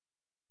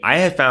I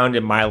have found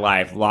in my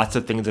life lots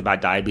of things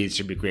about diabetes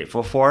to be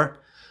grateful for.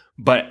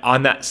 But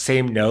on that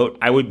same note,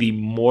 I would be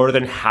more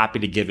than happy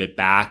to give it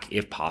back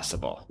if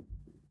possible.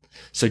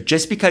 So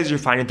just because you're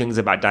finding things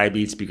about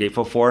diabetes to be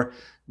grateful for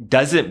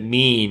doesn't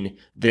mean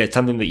that it's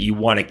something that you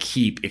want to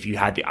keep if you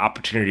had the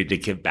opportunity to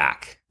give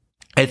back.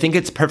 I think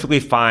it's perfectly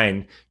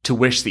fine to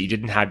wish that you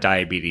didn't have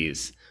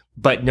diabetes,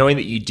 but knowing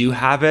that you do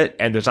have it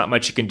and there's not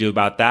much you can do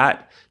about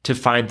that, to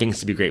find things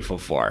to be grateful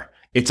for.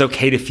 It's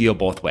okay to feel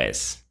both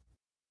ways.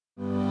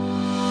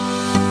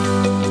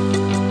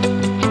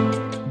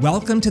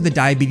 Welcome to the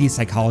Diabetes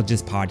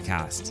Psychologist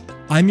Podcast.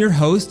 I'm your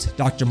host,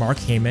 Dr. Mark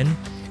Heyman,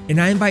 and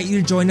I invite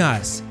you to join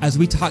us as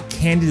we talk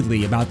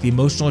candidly about the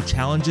emotional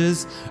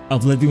challenges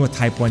of living with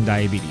type 1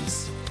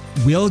 diabetes.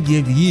 We'll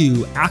give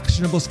you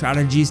actionable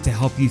strategies to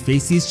help you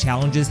face these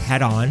challenges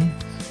head on,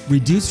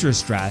 reduce your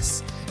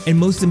stress, and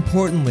most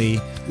importantly,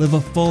 live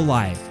a full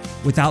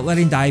life without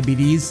letting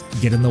diabetes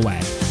get in the way.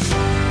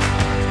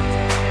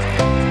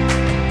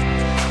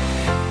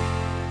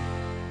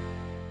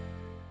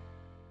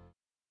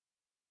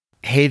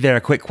 Hey there,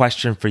 a quick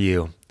question for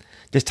you.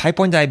 Does type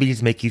 1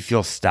 diabetes make you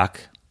feel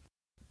stuck?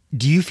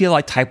 Do you feel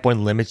like type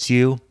 1 limits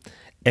you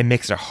and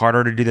makes it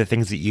harder to do the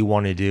things that you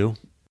want to do?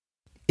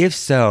 If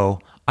so,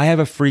 I have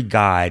a free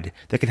guide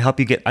that can help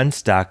you get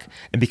unstuck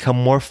and become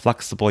more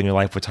flexible in your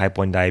life with type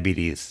 1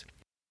 diabetes.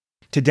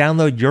 To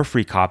download your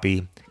free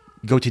copy,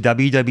 go to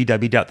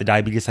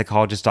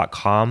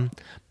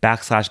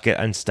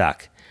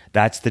www.thediabetespsychologist.com/getunstuck.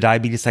 That's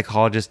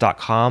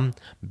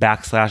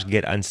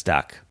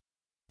thediabetespsychologist.com/getunstuck.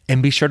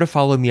 And be sure to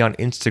follow me on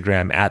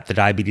Instagram at The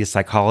Diabetes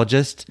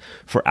Psychologist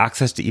for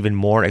access to even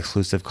more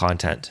exclusive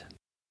content.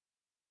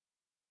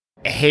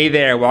 Hey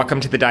there, welcome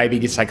to the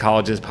Diabetes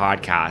Psychologist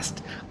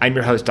Podcast. I'm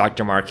your host,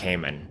 Dr. Mark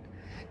Heyman.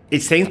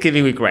 It's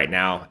Thanksgiving week right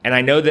now, and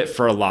I know that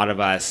for a lot of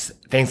us,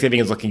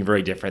 Thanksgiving is looking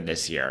very different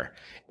this year.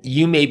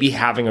 You may be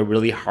having a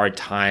really hard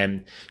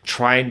time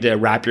trying to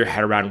wrap your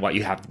head around what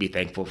you have to be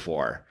thankful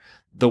for.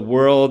 The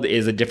world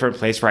is a different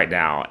place right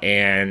now,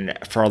 and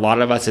for a lot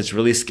of us, it's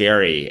really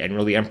scary and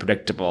really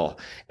unpredictable.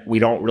 We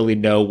don't really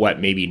know what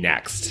may be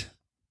next.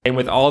 And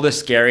with all the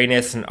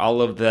scariness and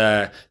all of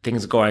the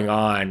things going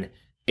on,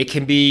 it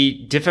can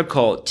be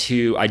difficult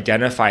to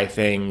identify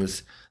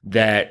things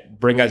that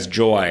bring us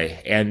joy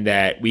and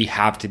that we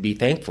have to be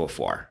thankful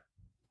for.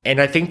 And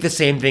I think the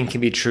same thing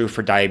can be true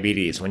for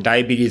diabetes. When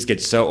diabetes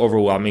gets so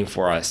overwhelming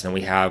for us and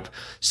we have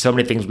so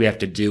many things we have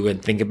to do and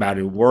think about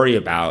and worry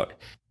about,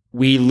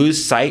 we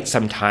lose sight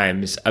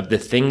sometimes of the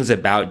things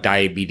about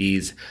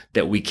diabetes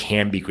that we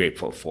can be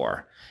grateful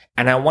for.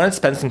 And I want to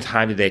spend some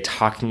time today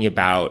talking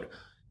about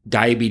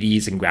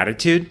diabetes and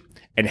gratitude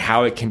and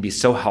how it can be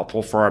so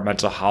helpful for our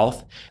mental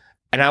health.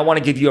 And I want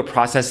to give you a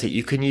process that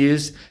you can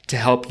use to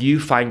help you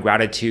find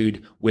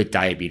gratitude with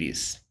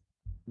diabetes.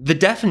 The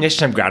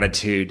definition of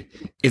gratitude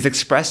is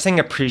expressing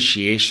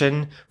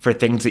appreciation for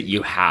things that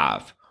you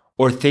have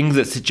or things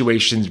that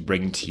situations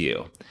bring to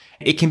you.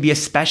 It can be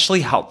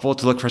especially helpful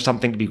to look for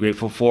something to be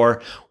grateful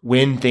for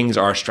when things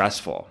are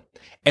stressful.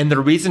 And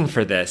the reason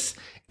for this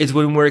is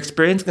when we're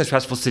experiencing a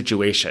stressful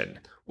situation,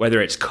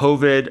 whether it's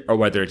COVID or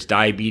whether it's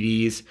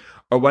diabetes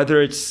or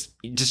whether it's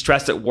just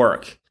stress at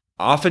work,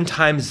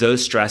 oftentimes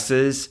those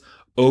stresses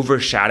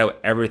overshadow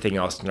everything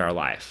else in our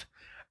life.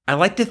 I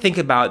like to think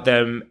about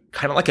them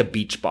kind of like a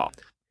beach ball.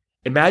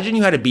 Imagine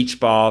you had a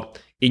beach ball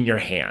in your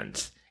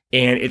hands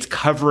and it's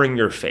covering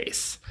your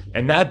face,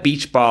 and that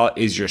beach ball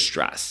is your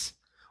stress.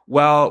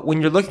 Well,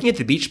 when you're looking at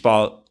the beach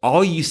ball,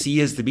 all you see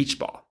is the beach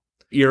ball.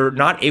 You're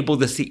not able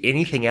to see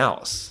anything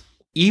else.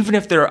 Even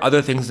if there are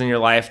other things in your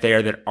life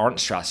there that aren't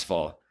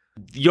stressful,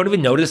 you don't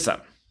even notice them.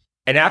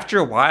 And after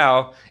a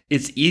while,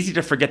 it's easy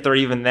to forget they're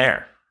even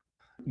there.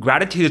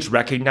 Gratitude is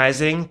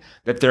recognizing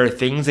that there are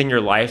things in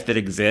your life that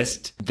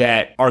exist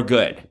that are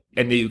good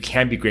and that you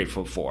can be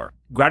grateful for.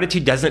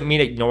 Gratitude doesn't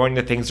mean ignoring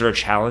the things that are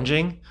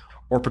challenging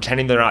or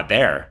pretending they're not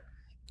there.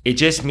 It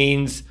just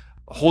means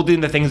holding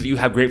the things that you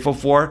have grateful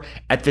for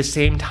at the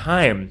same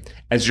time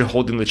as you're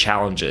holding the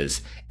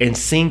challenges and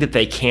seeing that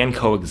they can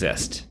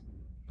coexist.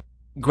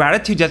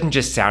 Gratitude doesn't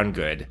just sound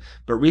good,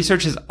 but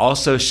research has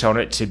also shown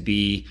it to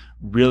be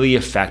really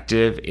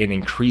effective in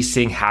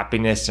increasing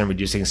happiness and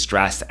reducing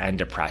stress and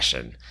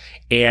depression.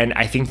 And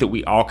I think that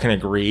we all can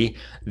agree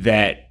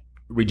that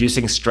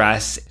reducing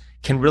stress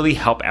can really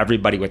help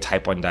everybody with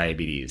type 1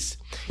 diabetes.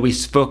 We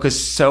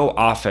focus so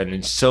often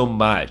and so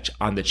much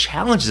on the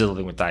challenges of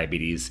living with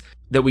diabetes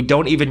that we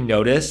don't even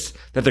notice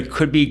that there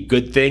could be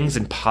good things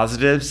and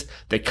positives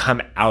that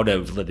come out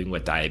of living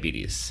with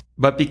diabetes.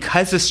 But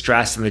because the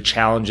stress and the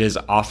challenges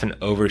often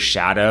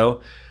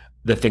overshadow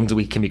the things that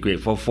we can be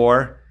grateful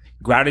for,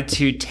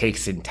 gratitude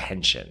takes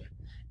intention.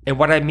 And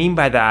what I mean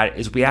by that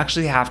is we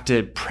actually have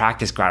to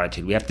practice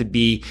gratitude. We have to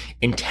be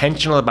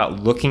intentional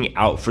about looking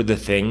out for the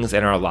things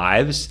in our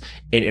lives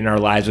and in our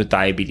lives with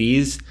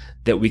diabetes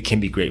that we can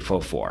be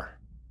grateful for.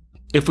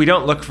 If we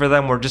don't look for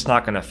them, we're just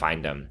not going to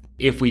find them.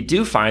 If we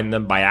do find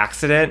them by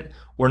accident,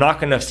 we're not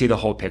going to see the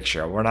whole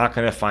picture. We're not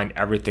going to find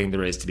everything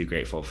there is to be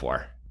grateful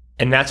for.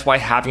 And that's why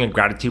having a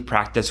gratitude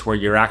practice where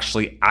you're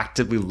actually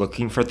actively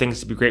looking for things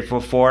to be grateful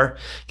for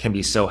can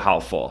be so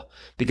helpful.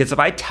 Because if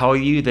I tell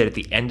you that at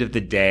the end of the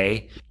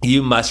day,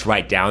 you must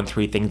write down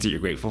 3 things that you're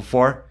grateful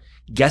for,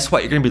 guess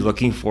what you're going to be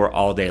looking for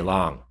all day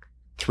long?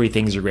 3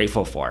 things you're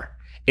grateful for.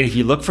 And if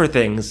you look for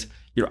things,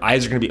 your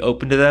eyes are going to be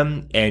open to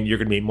them and you're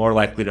going to be more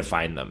likely to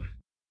find them.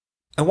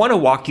 I want to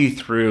walk you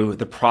through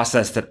the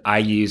process that I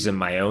use in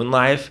my own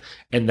life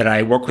and that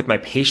I work with my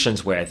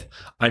patients with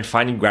on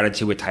finding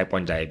gratitude with type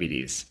 1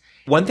 diabetes.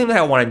 One thing that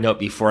I want to note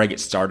before I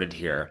get started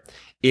here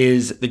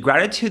is the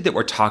gratitude that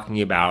we're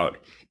talking about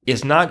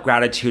is not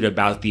gratitude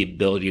about the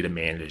ability to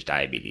manage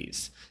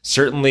diabetes.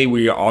 Certainly,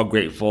 we are all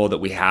grateful that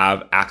we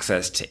have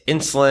access to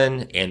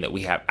insulin and that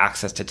we have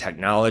access to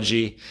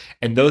technology.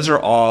 And those are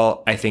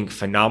all, I think,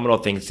 phenomenal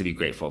things to be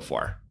grateful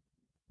for.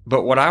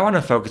 But what I want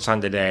to focus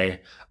on today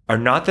are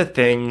not the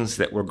things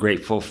that we're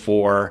grateful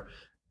for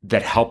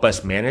that help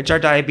us manage our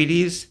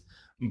diabetes,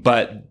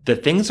 but the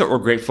things that we're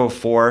grateful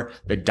for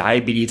that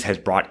diabetes has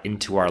brought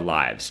into our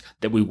lives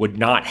that we would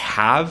not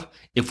have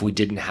if we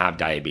didn't have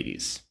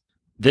diabetes.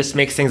 This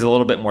makes things a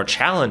little bit more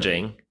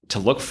challenging to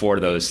look for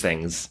those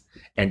things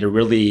and to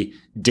really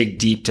dig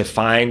deep to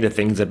find the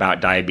things about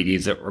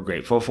diabetes that we're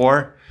grateful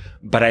for.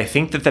 But I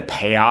think that the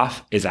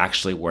payoff is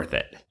actually worth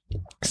it.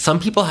 Some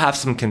people have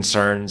some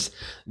concerns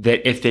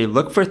that if they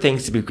look for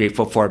things to be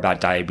grateful for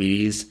about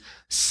diabetes,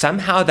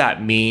 somehow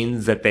that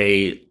means that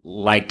they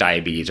like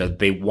diabetes or that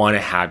they want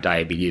to have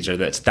diabetes or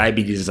that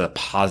diabetes is a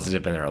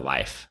positive in their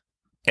life.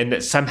 And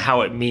that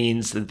somehow it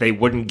means that they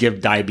wouldn't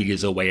give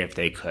diabetes away if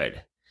they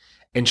could.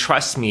 And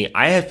trust me,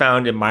 I have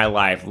found in my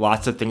life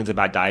lots of things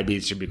about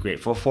diabetes to be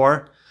grateful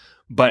for.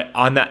 But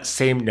on that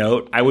same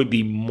note, I would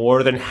be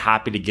more than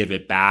happy to give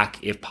it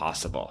back if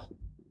possible.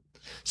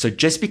 So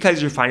just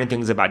because you're finding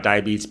things about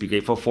diabetes to be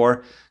grateful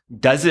for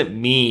doesn't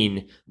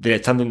mean that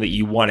it's something that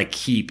you want to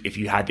keep if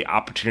you had the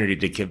opportunity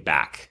to give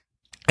back.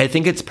 I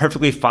think it's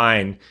perfectly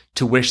fine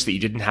to wish that you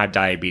didn't have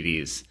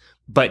diabetes,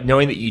 but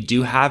knowing that you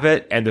do have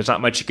it and there's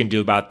not much you can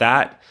do about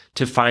that,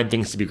 to find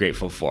things to be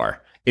grateful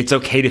for. It's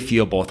okay to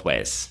feel both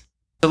ways.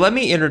 So let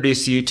me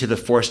introduce you to the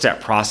 4-step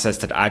process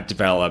that I've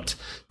developed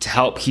to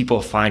help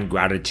people find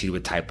gratitude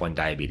with type 1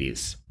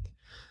 diabetes.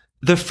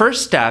 The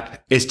first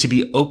step is to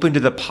be open to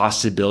the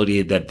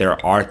possibility that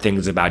there are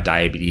things about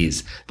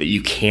diabetes that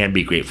you can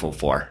be grateful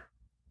for.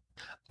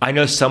 I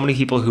know so many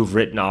people who've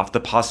written off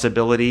the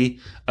possibility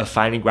of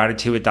finding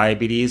gratitude with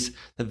diabetes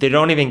that they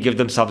don't even give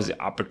themselves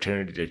the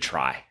opportunity to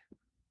try.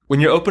 When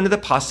you're open to the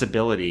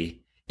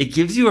possibility, it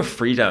gives you a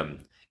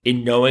freedom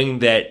in knowing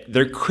that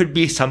there could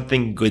be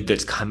something good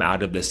that's come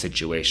out of this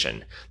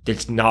situation,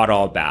 that's not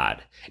all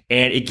bad.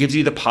 And it gives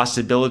you the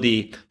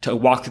possibility to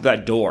walk through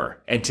that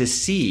door and to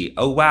see,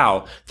 oh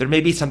wow, there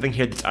may be something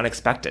here that's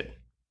unexpected.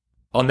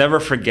 I'll never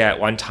forget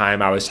one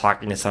time I was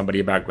talking to somebody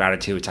about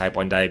gratitude with type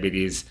 1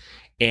 diabetes,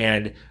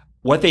 and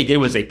what they did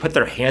was they put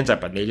their hands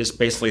up and they just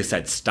basically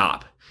said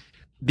stop.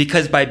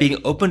 Because by being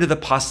open to the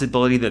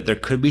possibility that there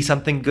could be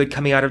something good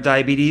coming out of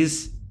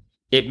diabetes,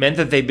 it meant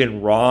that they've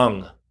been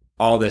wrong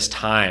all this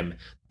time.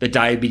 The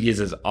diabetes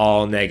is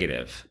all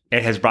negative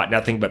and has brought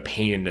nothing but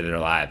pain into their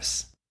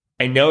lives.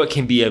 I know it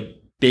can be a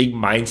big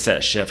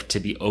mindset shift to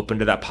be open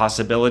to that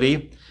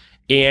possibility.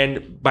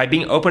 And by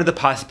being open to the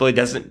possibility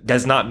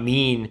does not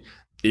mean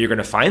that you're going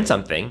to find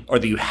something or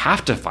that you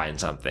have to find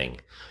something.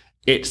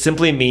 It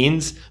simply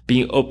means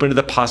being open to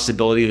the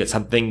possibility that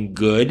something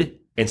good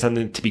and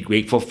something to be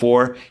grateful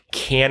for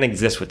can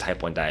exist with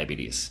type 1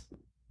 diabetes.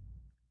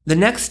 The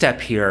next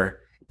step here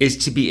is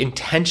to be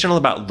intentional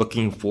about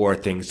looking for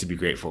things to be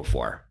grateful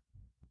for.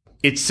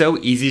 It's so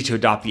easy to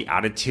adopt the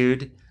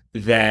attitude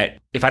that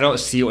if I don't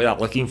see it without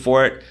looking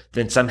for it,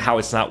 then somehow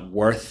it's not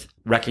worth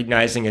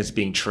recognizing as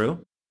being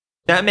true.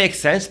 That makes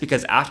sense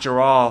because after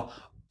all,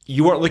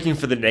 you weren't looking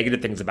for the negative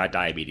things about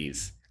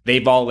diabetes.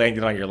 They've all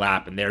landed on your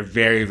lap and they're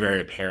very, very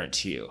apparent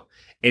to you.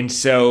 And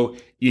so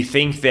you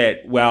think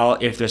that, well,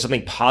 if there's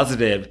something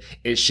positive,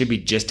 it should be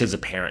just as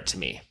apparent to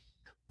me.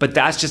 But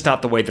that's just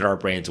not the way that our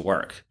brains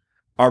work.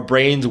 Our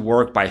brains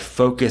work by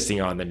focusing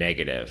on the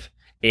negative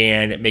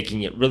and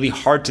making it really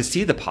hard to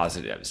see the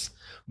positives.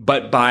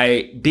 But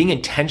by being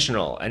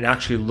intentional and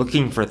actually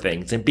looking for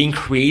things and being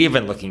creative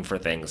and looking for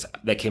things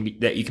that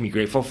you can be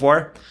grateful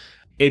for,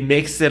 it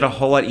makes it a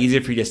whole lot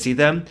easier for you to see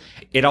them.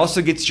 It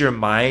also gets your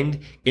mind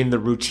in the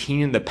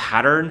routine and the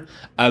pattern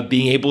of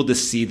being able to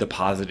see the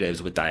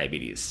positives with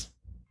diabetes.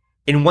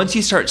 And once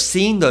you start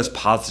seeing those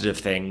positive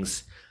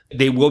things,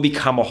 they will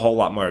become a whole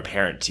lot more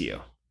apparent to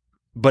you.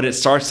 But it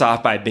starts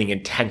off by being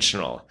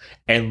intentional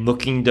and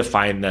looking to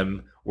find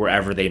them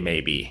wherever they may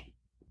be.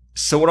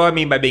 So what do I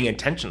mean by being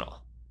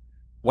intentional?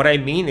 What I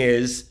mean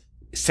is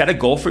set a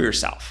goal for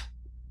yourself.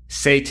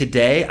 Say,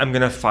 today I'm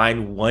going to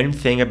find one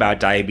thing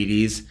about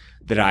diabetes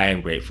that I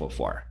am grateful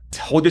for.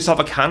 Hold yourself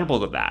accountable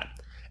to that.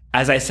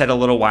 As I said a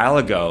little while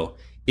ago,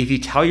 if you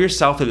tell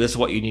yourself that this is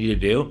what you need to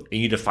do and you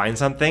need to find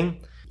something,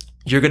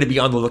 you're going to be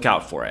on the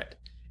lookout for it.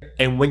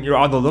 And when you're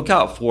on the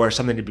lookout for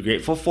something to be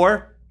grateful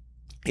for,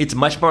 it's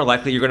much more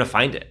likely you're going to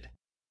find it.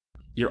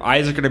 Your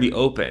eyes are going to be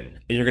open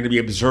and you're going to be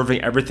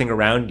observing everything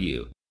around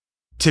you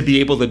to be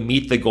able to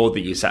meet the goal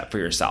that you set for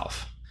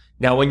yourself.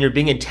 Now, when you're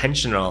being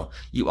intentional,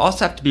 you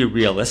also have to be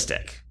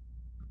realistic.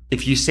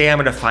 If you say, I'm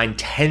going to find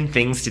 10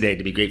 things today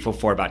to be grateful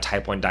for about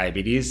type 1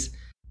 diabetes,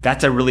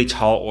 that's a really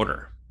tall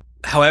order.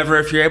 However,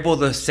 if you're able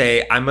to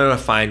say, I'm going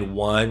to find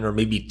 1 or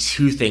maybe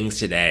 2 things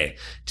today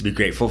to be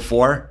grateful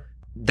for,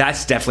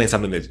 that's definitely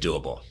something that's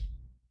doable.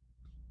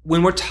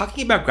 When we're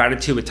talking about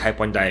gratitude with type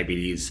 1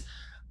 diabetes,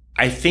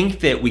 I think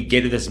that we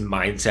get to this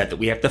mindset that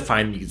we have to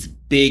find these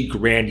big,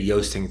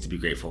 grandiose things to be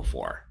grateful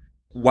for.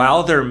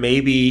 While there may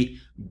be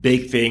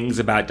big things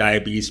about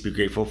diabetes to be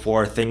grateful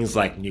for, things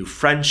like new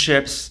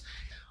friendships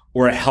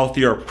or a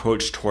healthier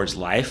approach towards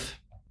life,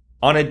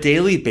 on a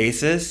daily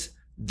basis,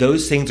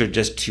 those things are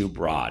just too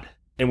broad.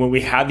 And when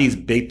we have these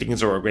big things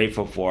that we're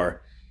grateful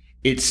for,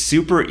 it's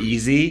super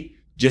easy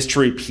just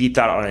to repeat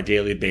that on a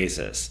daily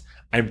basis.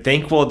 I'm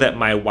thankful that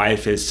my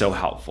wife is so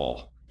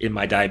helpful in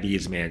my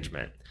diabetes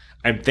management.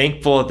 I'm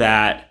thankful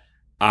that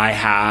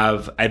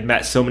I've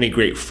met so many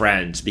great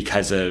friends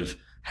because of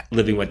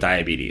living with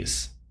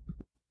diabetes.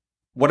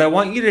 What I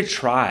want you to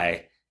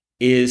try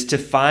is to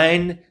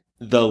find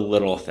the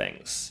little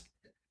things.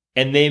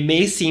 And they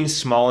may seem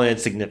small and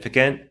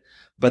insignificant,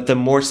 but the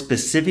more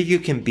specific you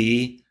can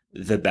be,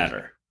 the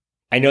better.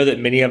 I know that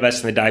many of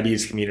us in the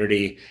diabetes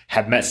community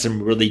have met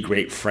some really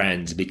great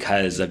friends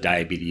because of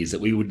diabetes that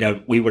we would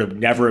have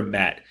never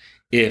met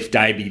if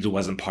diabetes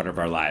wasn't part of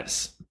our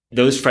lives.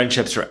 Those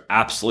friendships are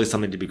absolutely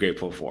something to be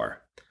grateful for.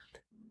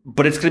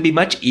 But it's going to be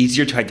much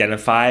easier to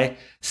identify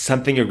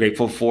something you're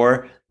grateful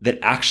for that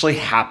actually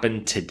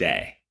happened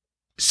today.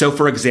 So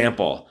for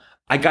example,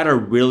 I got a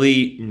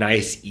really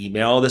nice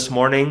email this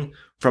morning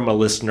from a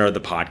listener of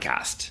the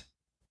podcast.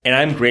 And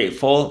I'm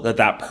grateful that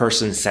that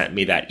person sent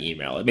me that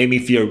email. It made me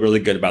feel really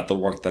good about the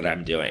work that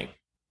I'm doing.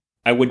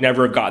 I would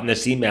never have gotten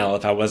this email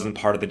if I wasn't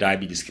part of the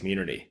diabetes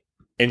community.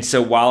 And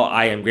so while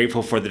I am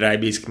grateful for the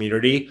diabetes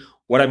community,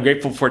 what I'm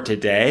grateful for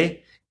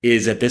today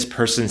is that this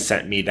person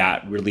sent me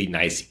that really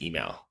nice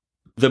email.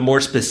 The more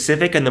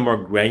specific and the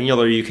more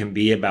granular you can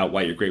be about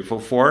what you're grateful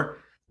for,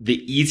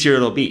 the easier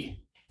it'll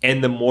be.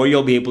 And the more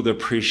you'll be able to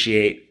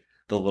appreciate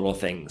the little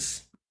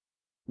things.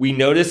 We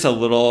notice the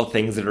little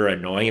things that are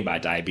annoying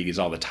about diabetes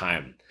all the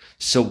time.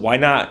 So why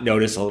not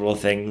notice the little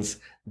things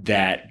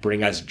that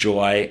bring us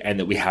joy and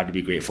that we have to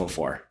be grateful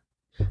for?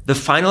 The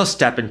final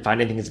step in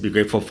finding things to be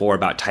grateful for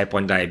about type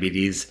 1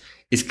 diabetes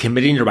is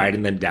committing to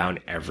writing them down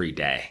every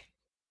day.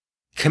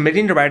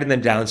 Committing to writing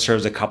them down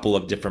serves a couple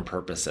of different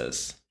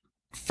purposes.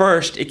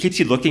 First, it keeps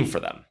you looking for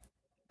them.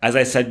 As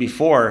I said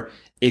before,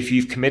 if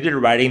you've committed to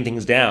writing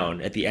things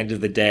down at the end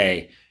of the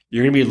day,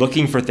 you're going to be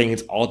looking for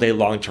things all day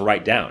long to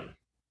write down.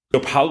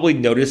 You'll probably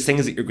notice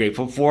things that you're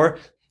grateful for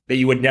that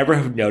you would never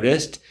have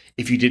noticed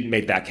if you didn't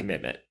make that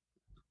commitment.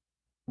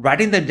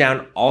 Writing them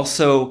down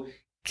also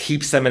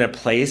keeps them in a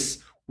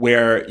place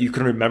where you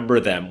can remember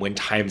them when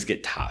times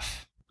get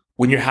tough.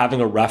 When you're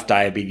having a rough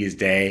diabetes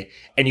day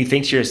and you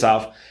think to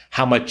yourself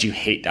how much you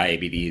hate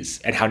diabetes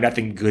and how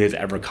nothing good has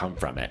ever come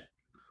from it.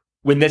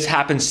 When this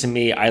happens to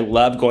me, I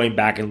love going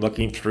back and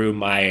looking through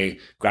my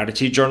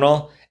gratitude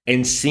journal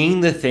and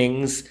seeing the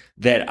things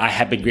that I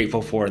have been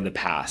grateful for in the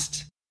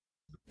past.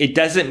 It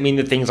doesn't mean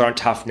that things aren't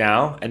tough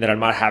now and that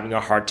I'm not having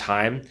a hard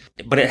time,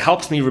 but it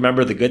helps me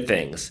remember the good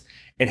things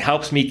and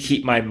helps me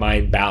keep my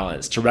mind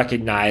balanced to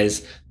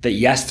recognize that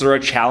yes, there are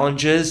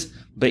challenges,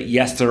 but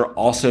yes, there are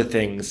also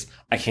things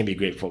I can be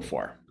grateful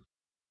for.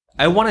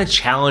 I want to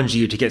challenge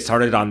you to get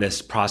started on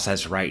this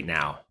process right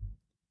now.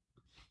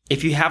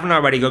 If you haven't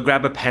already, go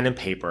grab a pen and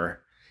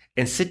paper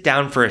and sit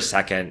down for a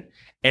second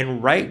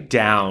and write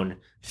down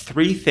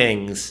 3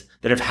 things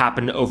that have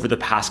happened over the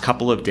past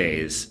couple of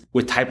days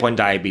with type 1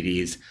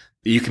 diabetes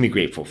that you can be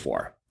grateful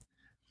for.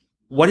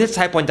 What has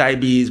type 1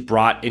 diabetes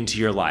brought into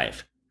your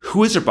life?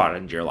 Who has it brought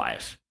into your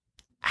life?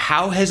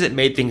 How has it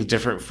made things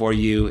different for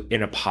you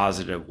in a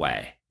positive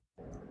way?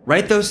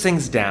 Write those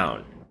things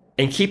down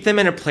and keep them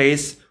in a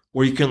place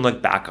where you can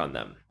look back on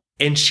them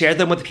and share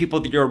them with the people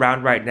that you're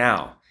around right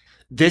now.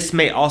 This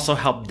may also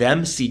help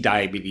them see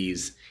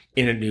diabetes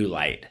in a new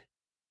light.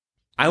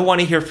 I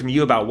want to hear from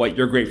you about what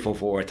you're grateful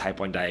for with type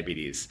 1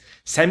 diabetes.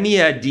 Send me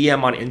a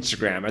DM on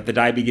Instagram at the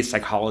Diabetes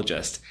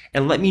Psychologist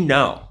and let me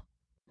know.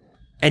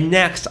 And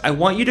next, I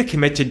want you to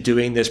commit to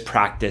doing this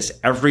practice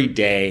every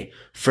day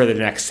for the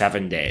next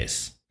 7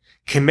 days.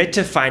 Commit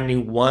to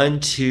finding 1,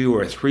 2,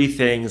 or 3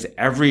 things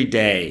every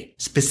day,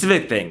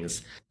 specific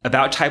things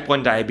about type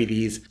 1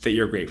 diabetes that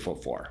you're grateful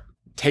for.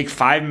 Take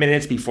 5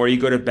 minutes before you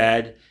go to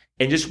bed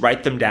and just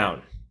write them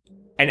down.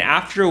 And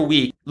after a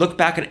week, look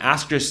back and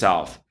ask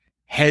yourself,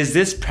 has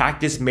this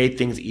practice made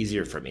things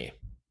easier for me?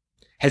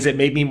 Has it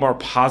made me more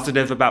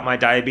positive about my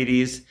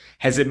diabetes?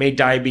 Has it made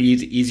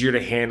diabetes easier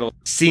to handle,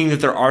 seeing that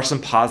there are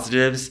some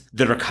positives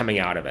that are coming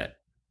out of it?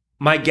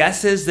 My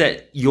guess is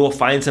that you'll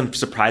find some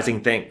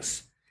surprising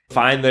things.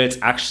 Find that it's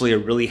actually a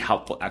really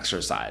helpful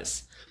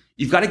exercise.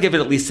 You've got to give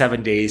it at least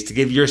 7 days to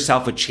give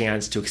yourself a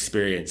chance to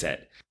experience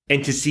it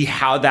and to see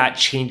how that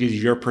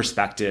changes your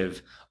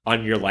perspective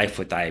on your life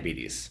with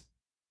diabetes.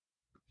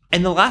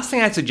 And the last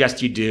thing I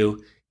suggest you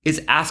do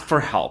is ask for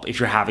help if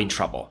you're having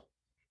trouble.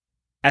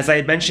 As I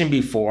had mentioned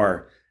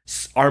before,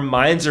 our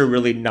minds are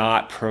really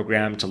not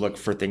programmed to look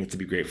for things to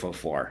be grateful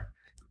for,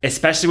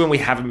 especially when we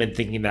haven't been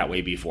thinking that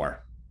way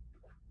before.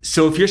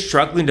 So if you're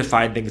struggling to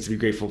find things to be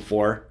grateful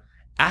for,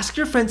 ask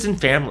your friends and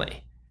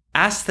family.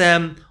 Ask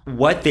them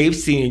what they've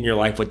seen in your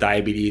life with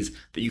diabetes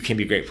that you can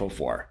be grateful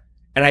for.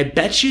 And I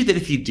bet you that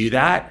if you do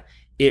that,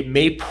 it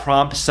may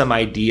prompt some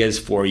ideas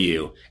for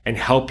you and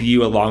help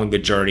you along the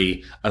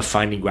journey of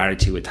finding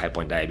gratitude with type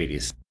 1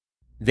 diabetes.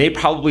 They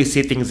probably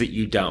see things that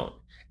you don't,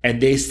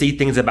 and they see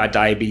things about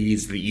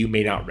diabetes that you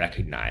may not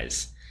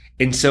recognize.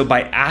 And so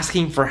by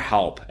asking for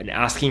help and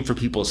asking for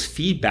people's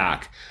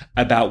feedback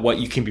about what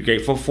you can be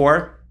grateful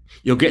for,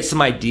 you'll get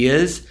some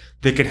ideas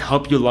that can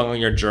help you along on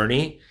your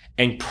journey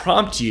and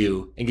prompt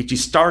you and get you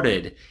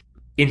started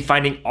in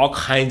finding all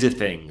kinds of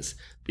things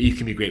that you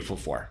can be grateful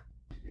for.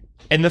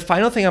 And the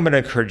final thing I'm going to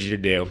encourage you to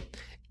do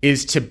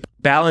is to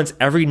balance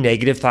every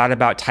negative thought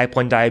about type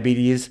 1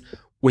 diabetes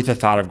with a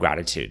thought of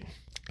gratitude.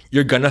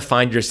 You're going to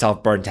find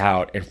yourself burnt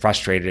out and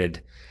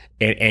frustrated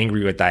and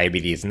angry with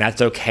diabetes, and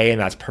that's okay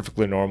and that's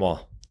perfectly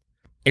normal.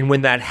 And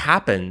when that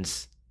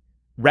happens,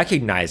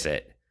 recognize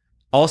it.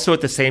 Also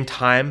at the same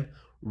time,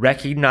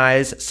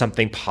 recognize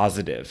something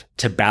positive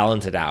to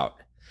balance it out.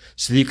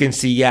 So that you can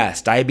see,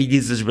 yes,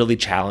 diabetes is really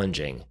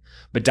challenging,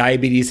 but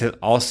diabetes has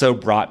also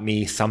brought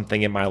me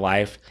something in my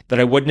life that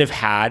I wouldn't have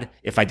had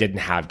if I didn't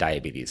have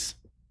diabetes.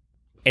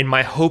 And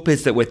my hope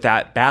is that with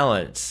that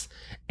balance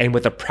and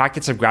with a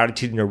practice of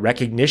gratitude and a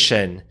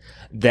recognition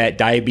that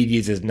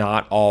diabetes is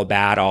not all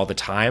bad all the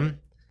time,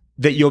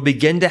 that you'll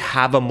begin to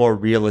have a more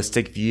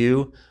realistic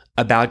view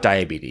about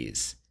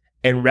diabetes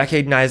and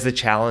recognize the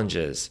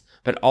challenges,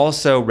 but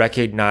also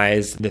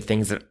recognize the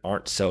things that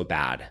aren't so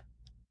bad.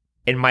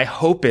 And my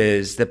hope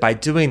is that by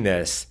doing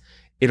this,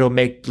 it'll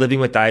make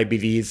living with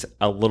diabetes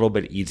a little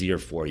bit easier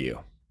for you.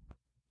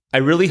 I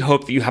really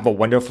hope that you have a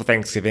wonderful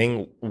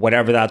Thanksgiving,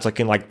 whatever that's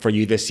looking like for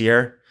you this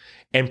year.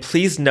 And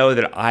please know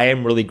that I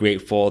am really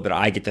grateful that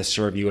I get to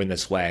serve you in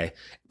this way,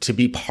 to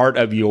be part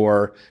of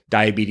your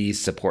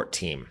diabetes support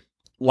team.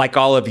 Like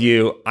all of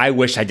you, I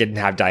wish I didn't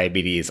have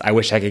diabetes. I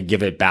wish I could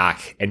give it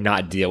back and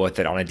not deal with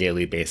it on a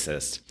daily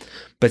basis.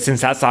 But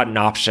since that's not an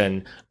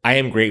option, I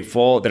am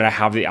grateful that I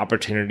have the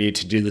opportunity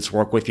to do this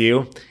work with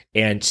you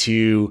and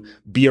to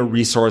be a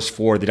resource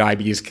for the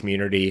diabetes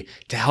community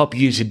to help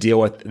you to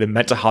deal with the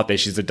mental health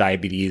issues of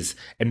diabetes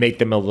and make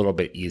them a little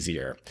bit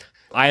easier.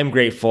 I am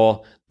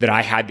grateful that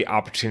I had the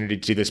opportunity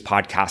to do this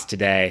podcast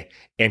today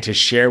and to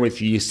share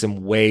with you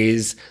some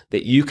ways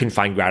that you can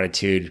find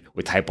gratitude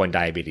with type 1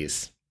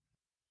 diabetes.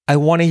 I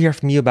want to hear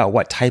from you about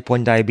what type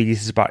 1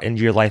 diabetes has brought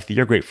into your life that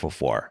you're grateful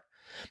for.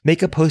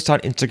 Make a post on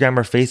Instagram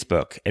or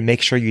Facebook and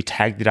make sure you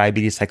tag the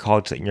Diabetes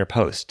Psychologist in your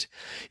post.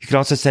 You can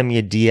also send me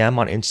a DM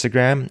on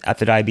Instagram at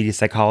the Diabetes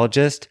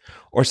Psychologist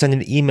or send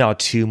an email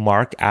to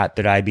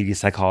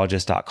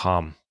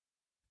mark@thediabetespsychologist.com.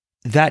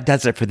 That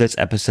does it for this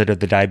episode of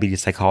the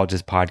Diabetes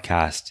Psychologist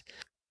podcast.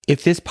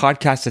 If this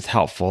podcast is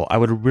helpful, I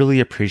would really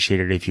appreciate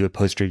it if you would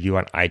post a review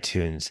on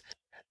iTunes.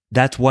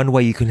 That's one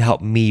way you can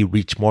help me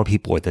reach more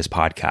people with this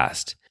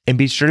podcast. And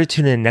be sure to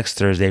tune in next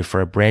Thursday for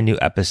a brand new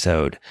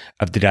episode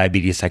of the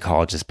Diabetes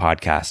Psychologist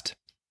podcast.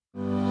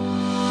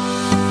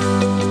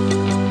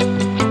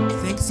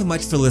 Thanks so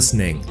much for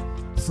listening.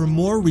 For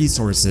more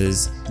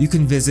resources, you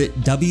can visit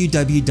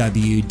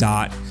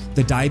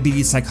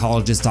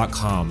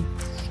www.thediabetespsychologist.com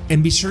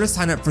and be sure to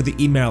sign up for the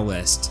email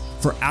list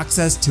for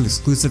access to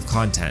exclusive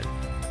content.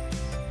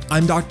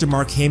 I'm Dr.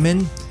 Mark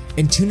Heyman,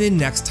 and tune in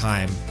next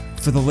time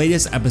for the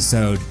latest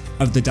episode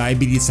of the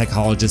Diabetes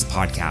Psychologist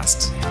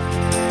podcast.